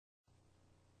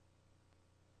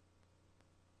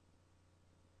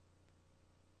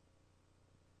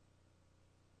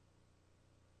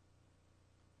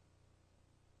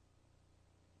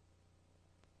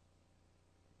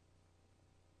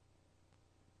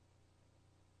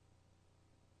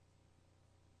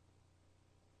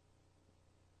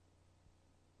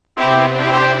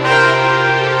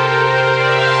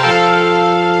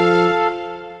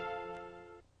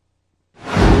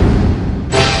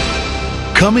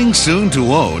Coming soon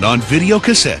to own on video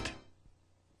cassette.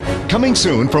 Coming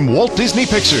soon from Walt Disney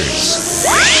Pictures.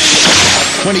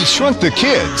 When he shrunk the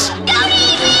kids,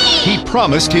 he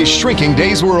promised his shrinking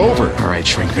days were over. All right,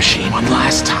 shrink machine, one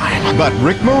last time. But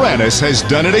Rick Moranis has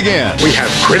done it again. We have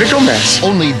critical mass.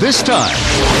 Only this time,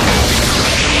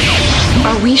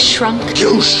 are we shrunk?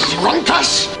 You shrunk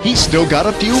us? he's still got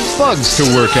a few bugs to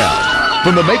work out.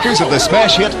 From the makers of the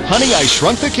smash hit Honey, I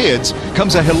Shrunk the Kids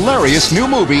comes a hilarious new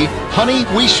movie, Honey,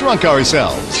 We Shrunk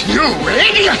Ourselves. You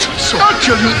idiot! Don't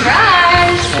you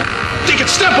surprise! They could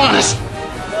step on us!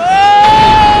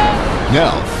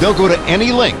 Now, they'll go to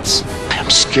any lengths I'm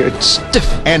scared stiff.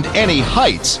 and any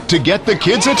heights to get the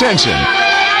kids' attention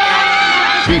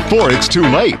before it's too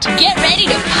late. Get ready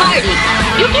to party!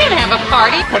 You can't have a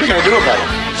party! What are you gonna do about it,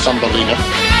 Thumbelina?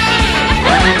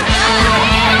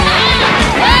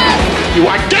 You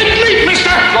are dead meat,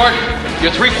 mister! Gordon,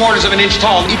 you're 3/4 of an inch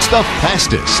tall. It's the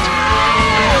fastest,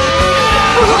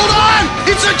 Hold on!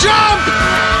 It's a jump!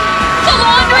 The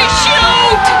laundry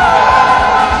chute!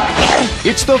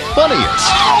 it's the funniest,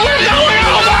 Oh, we're going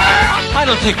over! I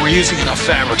don't think we're using enough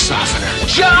fabric softener.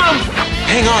 Jump!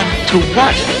 Hang on. To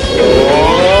what?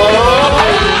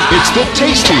 it's the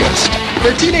tastiest,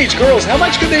 They're teenage girls. How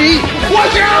much can they eat?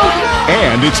 Watch out!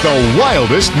 and it's the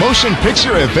wildest motion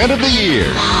picture event of the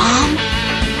year.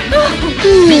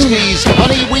 Disney's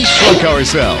Honey, We Shrunk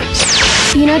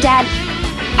Ourselves. You know, Dad,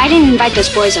 I didn't invite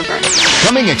those boys over.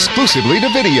 Coming exclusively to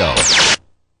video.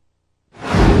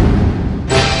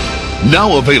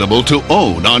 Now available to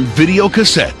own on video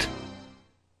cassette.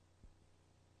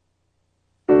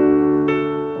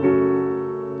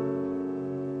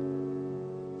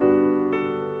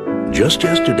 Just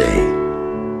yesterday,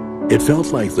 it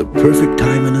felt like the perfect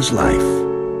time in his life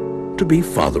to be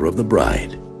father of the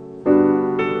bride.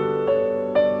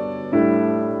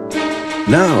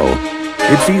 Now,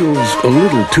 it feels a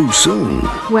little too soon.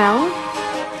 Well,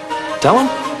 Tell him.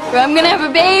 I'm gonna have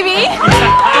a baby.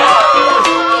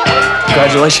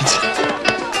 Congratulations.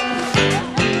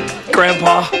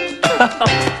 Grandpa.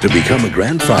 To become a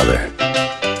grandfather.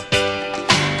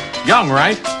 Young,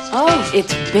 right? Oh,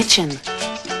 it's bitchin'.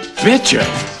 Bitcha.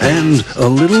 And a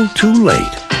little too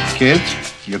late Kids,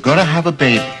 you're gonna have a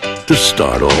baby. to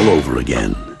start all over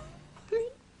again.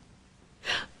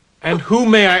 And who,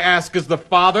 may I ask, is the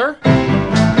father?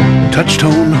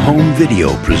 Touchtone Home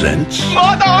Video presents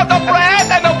Mother of the bread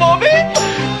and the movie?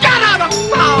 Get out of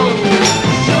town!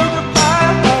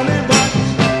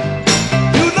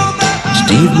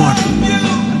 Steve Martin,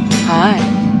 Hi.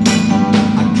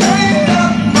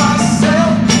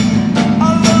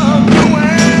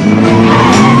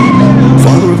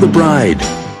 Father of the Bride,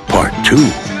 Part 2.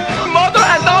 Mother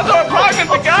and daughter are pregnant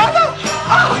together?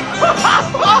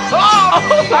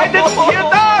 I didn't hear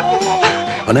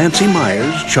that! A Nancy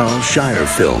Myers, Charles Shire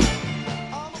film.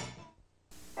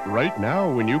 Right now,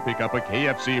 when you pick up a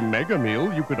KFC Mega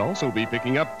Meal, you could also be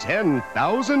picking up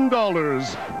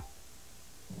 $10,000.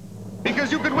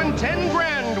 Because you could win 10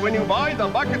 grand when you buy the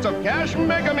Buckets of Cash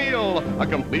Mega Meal. A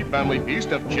complete family feast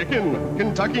of chicken,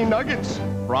 Kentucky nuggets,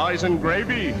 fries and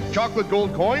gravy, chocolate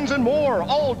gold coins, and more.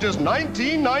 All just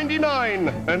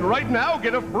 $19.99. And right now,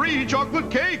 get a free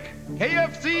chocolate cake.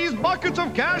 KFC's Buckets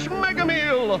of Cash Mega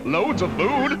Meal. Loads of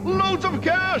food, loads of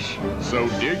cash. So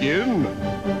dig in.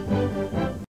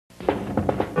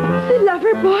 The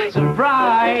lover boy.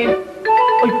 Surprise!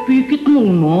 Ay, pikit mo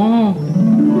na.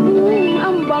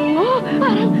 Ang bango.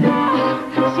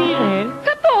 Parang Sire?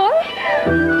 katol.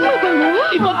 Mabango.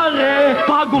 Iba are,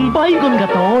 bagong baygon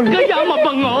gatol. Kaya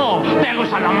mabango. Pero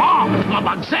sa lama,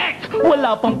 mabagsek.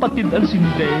 Wala pang patid ang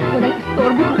sinde. Walang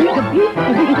istorbo gabi.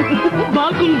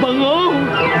 Bagong bango.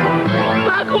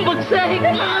 Bagong bagsek.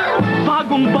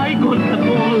 Bagong baygon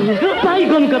gatol.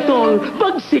 Baygon gatol,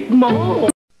 bagsik mo.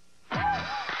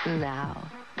 Now,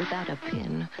 without a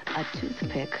pin, a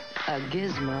toothpick, a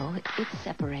gizmo, it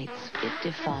separates, it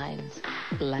defines.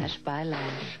 Lash by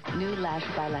Lash. New Lash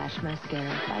by Lash mascara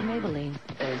by Maybelline.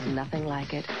 There's nothing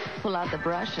like it. Pull out the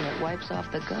brush and it wipes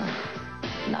off the gunk.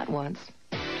 Not once,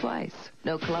 twice.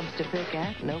 No clumps to pick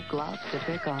at, no globs to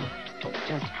pick off.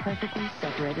 Just perfectly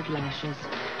separated lashes.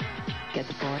 Get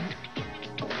the point?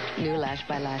 New Lash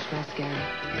by Lash mascara.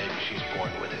 Maybe she's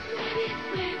born with it.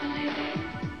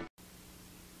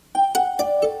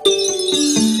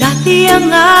 Dati ang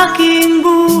aking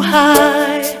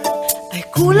buhay ay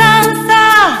kulang sa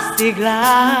sigla.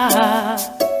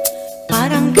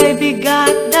 Parang kay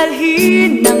bigat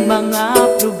dalhin ng mga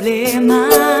problema.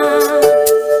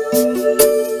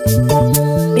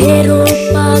 Pero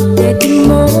pagdating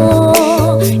mo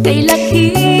kay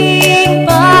laking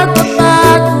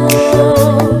pagbabago,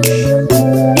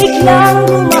 biglang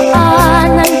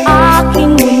gumaan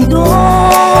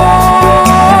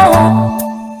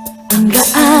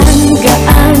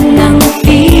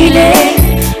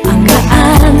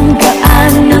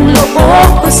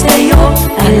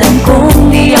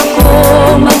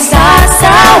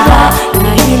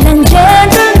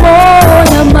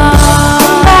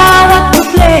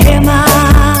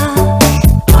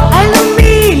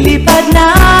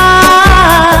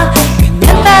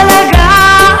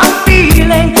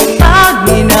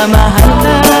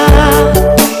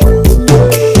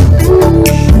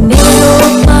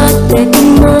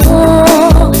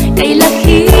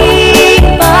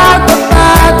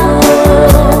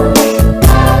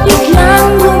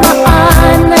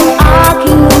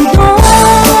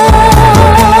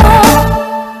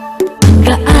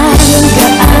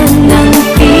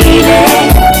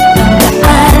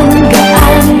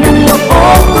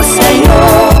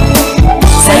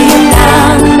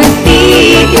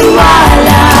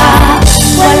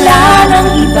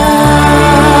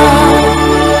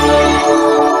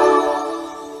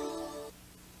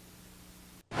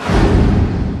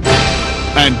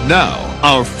Now,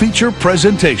 our feature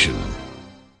presentation.